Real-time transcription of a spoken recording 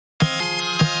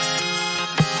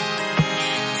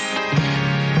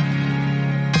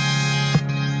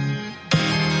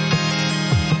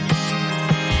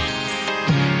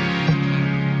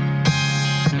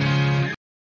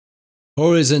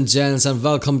Ladies and gents, and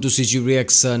welcome to CG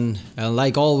Reaction. And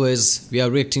like always, we are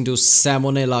reacting to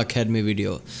Nella Academy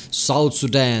video. South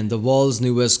Sudan, the world's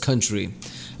newest country.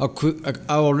 I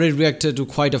already reacted to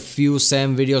quite a few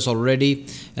Sam videos already,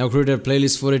 and I've created a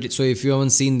playlist for it. So if you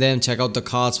haven't seen them, check out the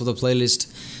cards for the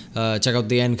playlist. Check out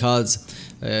the end cards.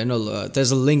 There's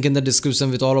a link in the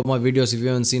description with all of my videos. If you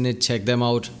haven't seen it, check them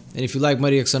out. And if you like my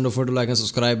reaction, don't forget to like and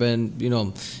subscribe, and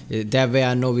that way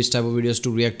I know which type of videos to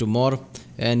react to more,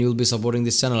 and you'll be supporting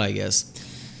this channel, I guess.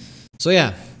 So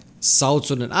yeah, South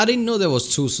Sudan. I didn't know there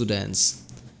was two Sudans.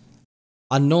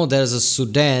 I know there's a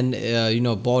Sudan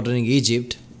bordering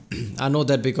Egypt. I know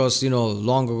that because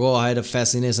long ago I had a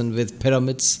fascination with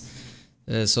pyramids.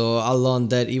 So I learned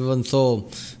that even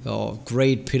though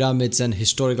great pyramids and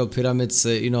historical pyramids,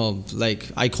 like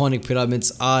iconic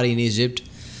pyramids are in Egypt,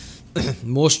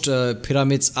 most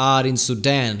pyramids are in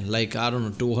Sudan, like I don't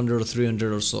know, 200 or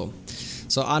 300 or so.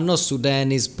 So I know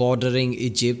Sudan is bordering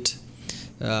Egypt.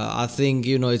 I think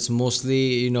it's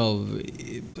mostly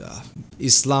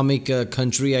Islamic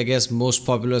country. I guess most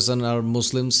population are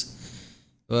Muslims.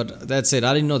 But that's it.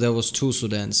 I didn't know there was two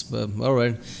Sudans. But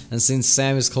alright. And since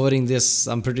Sam is covering this,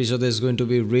 I'm pretty sure there's going to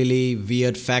be really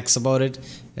weird facts about it,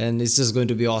 and it's just going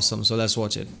to be awesome. So let's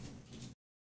watch it.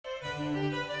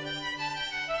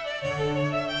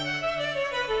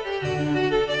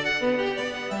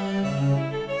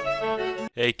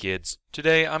 Hey kids,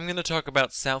 today I'm going to talk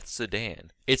about South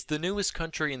Sudan. It's the newest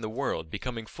country in the world,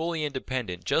 becoming fully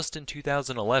independent just in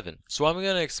 2011, so I'm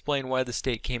going to explain why the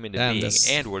state came into being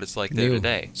and what it's like there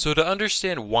today. So to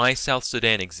understand why South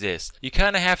Sudan exists, you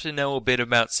kind of have to know a bit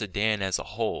about Sudan as a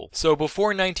whole. So before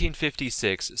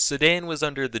 1956, Sudan was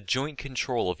under the joint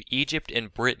control of Egypt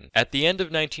and Britain. At the end of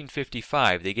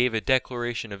 1955, they gave a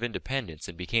declaration of independence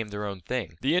and became their own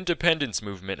thing. The independence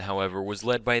movement, however, was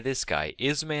led by this guy,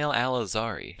 Ismail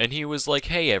al-Azhari, and he was like,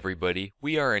 hey everybody,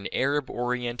 we are an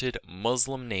Arab-oriented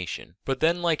Muslim nation. But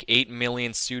then like 8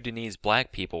 million Sudanese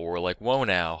black people were like, whoa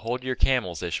now, hold your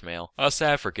camels, Ishmael. Us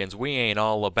Africans, we ain't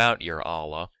all about your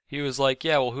Allah. He was like,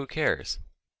 yeah, well, who cares?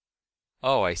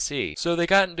 Oh, I see. So they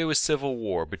got into a civil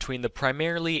war between the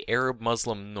primarily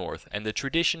Arab-Muslim North and the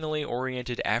traditionally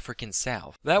oriented African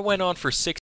South. That went on for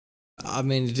 6 I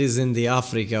mean, it is in the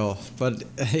Africa, but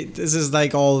this is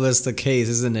like always the case,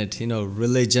 isn't it?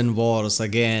 Religion wars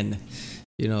again.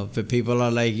 The people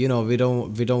are like, we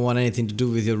don't want anything to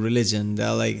do with your religion.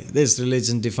 They're like, this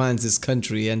religion defines this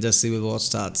country, and just civil war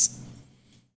starts.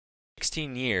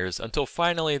 16 years until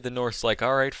finally the North's like,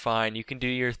 alright fine, you can do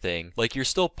your thing, like you're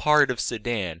still part of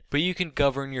Sudan, but you can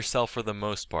govern yourself for the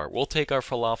most part, we'll take our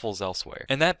falafels elsewhere.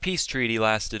 And that peace treaty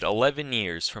lasted 11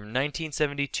 years from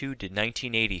 1972 to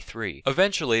 1983.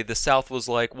 Eventually the South was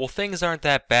like, well things aren't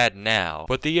that bad now,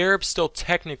 but the Arabs still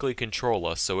technically control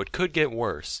us, so it could get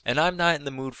worse. And I'm not in the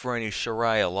mood for any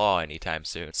Sharia law anytime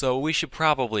soon, so we should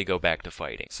probably go back to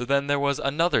fighting. So then there was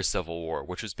another civil war,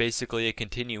 which was basically a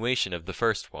continuation of the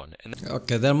first one. And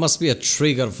okay, there must be a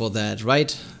trigger for that,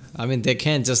 right? I mean, they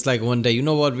can't just like one day, you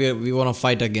know what, we want to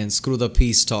fight again, screw the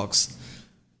peace talks.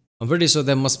 I'm pretty sure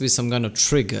there must be some kind of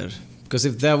trigger, because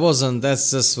if there wasn't,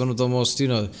 that's just one of the most,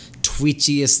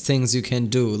 twitchiest things you can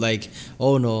do. Like,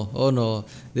 oh no,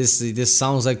 this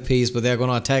sounds like peace, but they're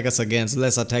gonna attack us again, so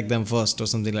let's attack them first, or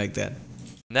something like that.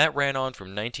 And that ran on from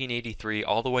 1983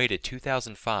 all the way to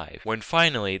 2005, when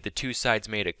finally the two sides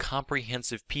made a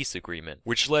comprehensive peace agreement,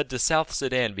 which led to South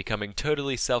Sudan becoming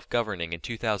totally self-governing in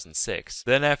 2006.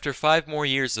 Then after 5 more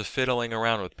years of fiddling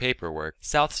around with paperwork,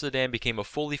 South Sudan became a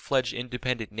fully fledged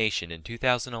independent nation in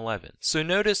 2011. So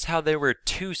notice how there were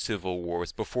 2 civil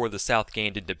wars before the South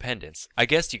gained independence. I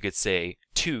guess you could say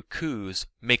 2 coups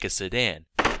make a Sudan.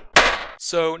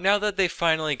 So now that they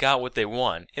finally got what they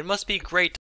want, it must be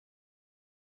great.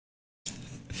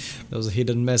 That was a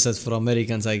hidden message for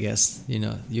Americans, I guess.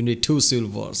 You need 2 civil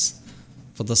wars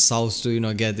for the South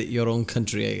to, get your own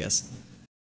country, I guess.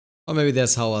 Or maybe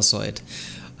that's how I saw it.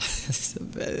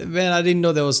 Man, I didn't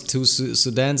know there was 2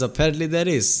 Sudans. Apparently there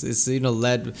is. It's,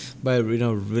 led by,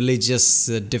 religious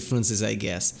differences, I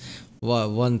guess.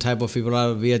 One type of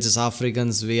people we are just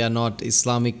Africans, we are not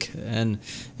Islamic, and,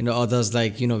 others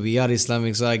like, we are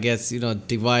Islamic. So I guess,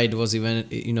 divide was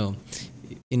even,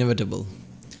 inevitable.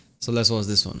 So let's watch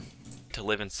this one. To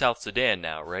live in South Sudan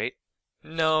now, right?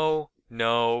 No,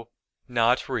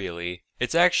 not really.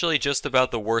 It's actually just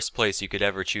about the worst place you could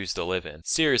ever choose to live in.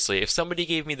 Seriously, if somebody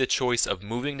gave me the choice of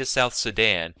moving to South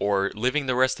Sudan or living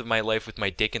the rest of my life with my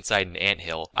dick inside an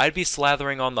anthill, I'd be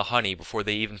slathering on the honey before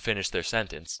they even finish their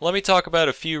sentence. Let me talk about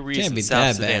a few reasons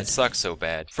South Sudan sucks so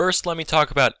bad. First, let me talk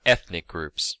about ethnic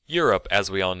groups. Europe, as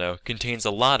we all know, contains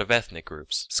a lot of ethnic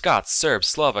groups. Scots, Serbs,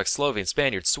 Slovaks, Slovenes,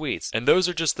 Spaniards, Swedes. And those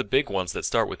are just the big ones that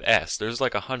start with S. There's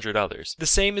like 100 others. The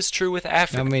same is true with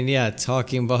Africa. I mean, yeah,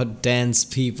 talking about dense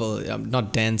people,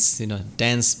 not dense,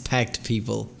 dense packed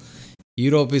people.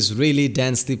 Europe is really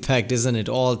densely packed, isn't it?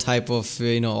 All type of,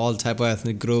 all type of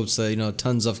ethnic groups,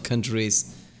 tons of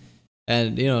countries.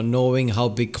 And, knowing how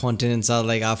big continents are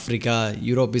like Africa,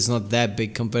 Europe is not that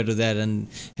big compared to that. And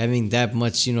having that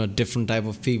much, different type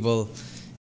of people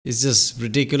is just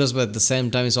ridiculous. But at the same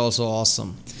time, it's also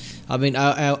awesome. I mean,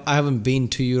 I haven't been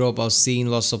to Europe. I've seen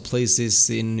lots of places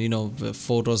in,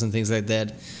 photos and things like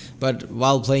that. But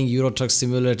while playing Euro Truck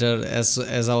Simulator, as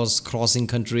I was crossing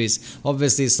countries,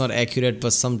 obviously it's not accurate,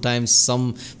 but sometimes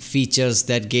some features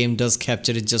that game does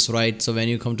capture it just right. So when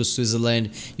you come to Switzerland,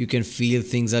 you can feel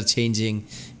things are changing.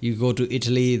 You go to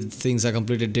Italy, things are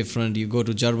completely different. You go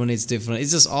to Germany, it's different.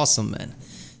 It's just awesome, man.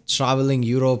 Traveling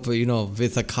Europe,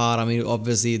 with a car. I mean,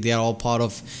 obviously they are all part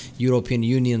of European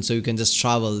Union, so you can just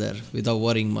travel there without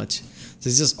worrying much. So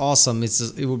it's just awesome.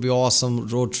 It would be an awesome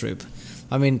road trip.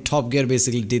 I mean, Top Gear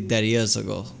basically did that years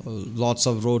ago. Lots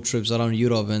of road trips around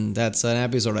Europe, and that's an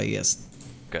episode, I guess.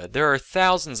 There are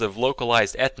thousands of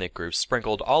localized ethnic groups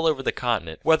sprinkled all over the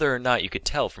continent, whether or not you could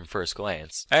tell from first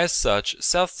glance. As such,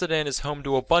 South Sudan is home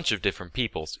to a bunch of different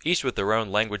peoples, each with their own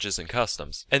languages and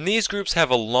customs. And these groups have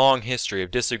a long history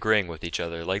of disagreeing with each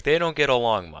other, like they don't get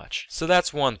along much. So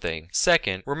that's one thing.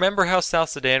 Second, remember how South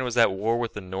Sudan was at war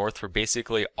with the North for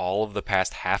basically all of the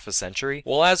past half a century?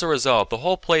 Well, as a result, the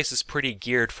whole place is pretty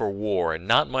geared for war and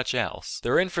not much else.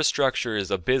 Their infrastructure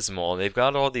is abysmal, and they've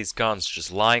got all these guns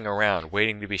just lying around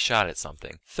waiting to be shot at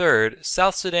something. Third,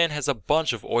 South Sudan has a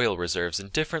bunch of oil reserves in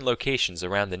different locations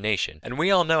around the nation, and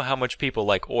we all know how much people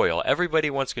like oil.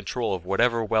 Everybody wants control of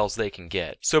whatever wells they can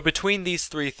get. So between these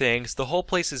three things, the whole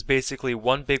place is basically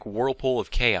one big whirlpool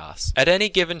of chaos. At any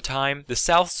given time, the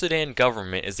South Sudan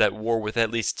government is at war with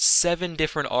at least 7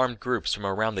 different armed groups from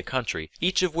around the country,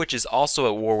 each of which is also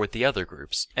at war with the other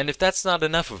groups. And if that's not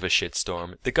enough of a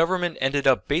shitstorm, the government ended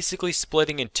up basically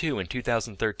splitting in two in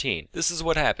 2013. This is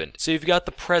what happened. So you've got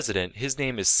the president, his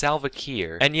name is Salva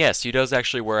Kiir, and yes, he does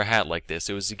actually wear a hat like this.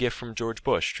 It was a gift from George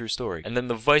Bush, true story. And then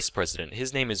the vice president,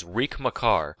 his name is Riek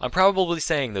Machar. I'm probably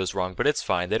saying those wrong, but it's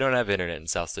fine. They don't have internet in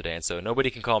South Sudan, so nobody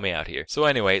can call me out here. So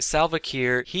anyway, Salva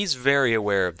Kiir, he's very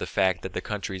aware of the fact that the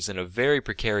country's in a very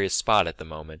precarious spot at the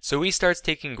moment. So he starts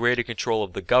taking greater control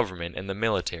of the government and the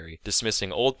military,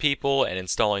 dismissing old people and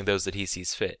installing those that he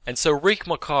sees fit. And so Riek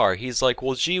Machar, he's like,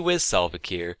 well, gee whiz, Salva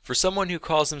Kiir, for someone who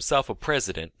calls himself a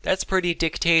president, that's pretty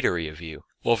dictatory of you.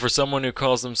 Well, for someone who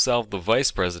calls himself the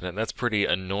vice president, that's pretty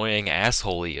annoying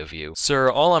assholey of you. Sir,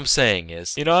 all I'm saying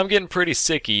is, I'm getting pretty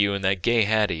sick of you and that gay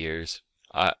hat of yours.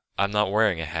 I'm not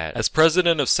wearing a hat. As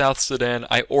president of South Sudan,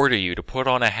 I order you to put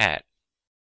on a hat.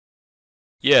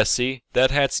 Yeah, see?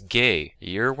 That hat's gay.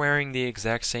 You're wearing the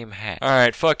exact same hat.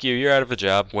 Alright, fuck you, you're out of a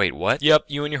job. Wait, what? Yep,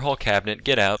 you and your whole cabinet,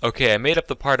 get out. Okay, I made up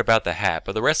the part about the hat,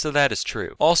 but the rest of that is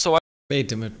true. Also,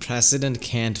 Wait a minute, president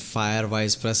can't fire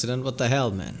vice president? What the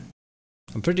hell, man?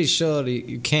 I'm pretty sure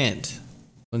you can't.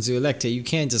 Once you're elected, you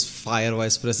can't just fire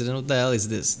vice president. What the hell is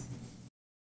this?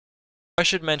 I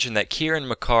should mention that Kiir and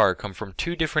Machar come from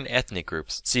 2 different ethnic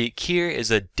groups. See, Kiir is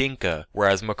a Dinka,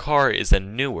 whereas Machar is a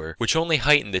Nuer, which only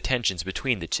heightened the tensions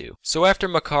between the two. So after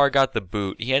Machar got the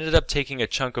boot, he ended up taking a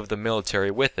chunk of the military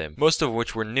with him, most of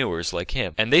which were Nuers like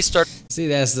him. And they See,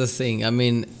 that's the thing. I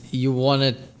mean, you want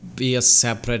to be a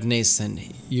separate nation.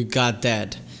 You got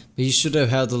that. You should have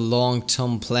had a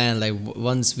long-term plan, like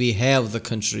once we have the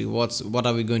country, what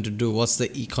are we going to do? What's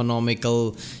the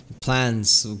economical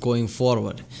plans going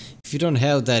forward? If you don't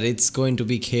have that, it's going to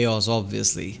be chaos,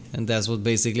 obviously. And that's what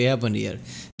basically happened here.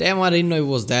 Damn, I didn't know it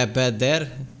was that bad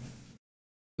there.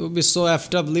 It would be so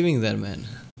effed up living there, man.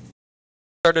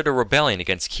 Started a rebellion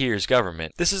against Kiir's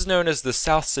government. This is known as the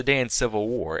South Sudan Civil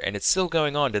War, and it's still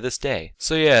going on to this day.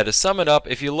 So yeah, to sum it up,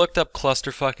 if you looked up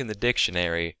clusterfuck in the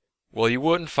dictionary, well, you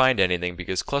wouldn't find anything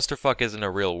because clusterfuck isn't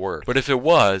a real word. But if it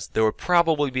was, there would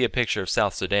probably be a picture of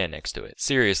South Sudan next to it.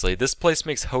 Seriously, this place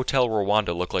makes Hotel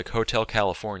Rwanda look like Hotel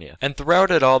California. And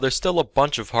throughout it all, there's still a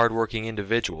bunch of hardworking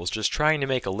individuals just trying to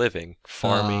make a living,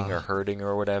 farming or herding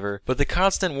or whatever. But the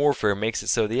constant warfare makes it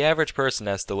so the average person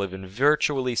has to live in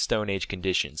virtually Stone Age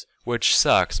conditions. Which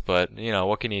sucks, but,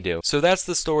 what can you do? So that's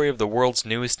the story of the world's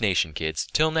newest nation, kids.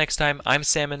 Till next time, I'm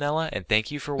Sam and Nella, and thank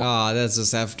you for watching. That's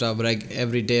just effed up,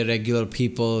 everyday regular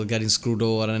people getting screwed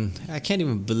over, and I can't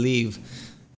even believe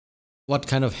what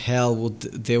kind of hell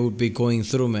they would be going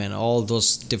through, man. All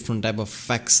those different type of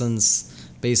factions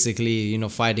basically,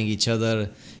 fighting each other.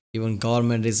 Even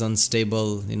government is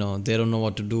unstable, they don't know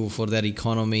what to do for their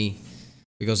economy,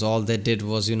 because all they did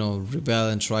was, rebel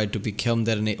and try to become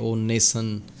their own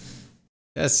nation.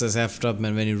 That's just effed up,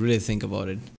 man, when you really think about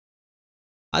it.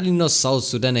 I didn't know South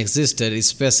Sudan existed,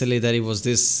 especially that it was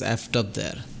this effed up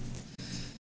there.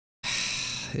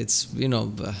 It's,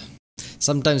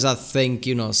 sometimes I think,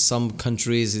 some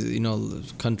countries,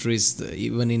 countries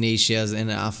even in Asia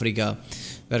and Africa,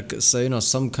 where, so,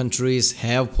 some countries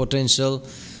have potential,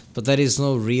 but there is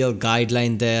no real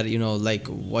guideline there, like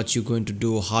what you're going to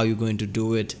do, how you're going to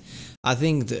do it. I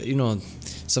think that,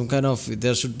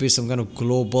 there should be some kind of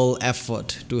global effort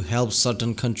to help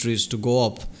certain countries to go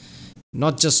up,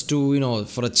 not just to,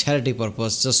 for a charity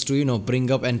purpose, just to,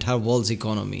 bring up entire world's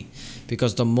economy.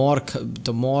 Because the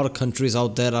more countries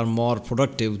out there are more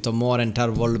productive, the more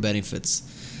entire world benefits.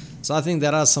 So I think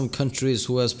there are some countries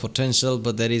who has potential,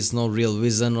 but there is no real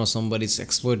vision, or somebody's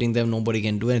exploiting them. Nobody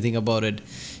can do anything about it.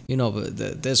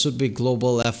 There should be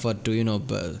global effort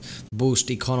to, boost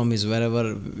economies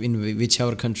wherever, in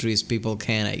whichever countries people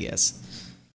can, I guess.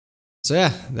 So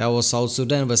yeah, that was South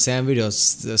Sudan by Sam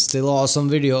videos. Still awesome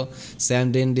video.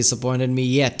 Sam didn't disappointed me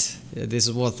yet. This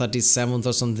is what 37th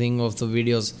or something of the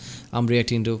videos I'm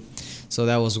reacting to. So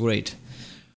that was great.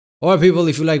 Alright people,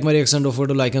 if you like my reaction, don't forget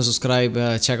to like and subscribe.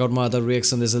 Check out my other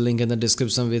reaction. There's a link in the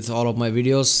description with all of my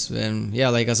videos. And yeah,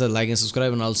 like I said, like and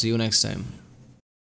subscribe, and I'll see you next time.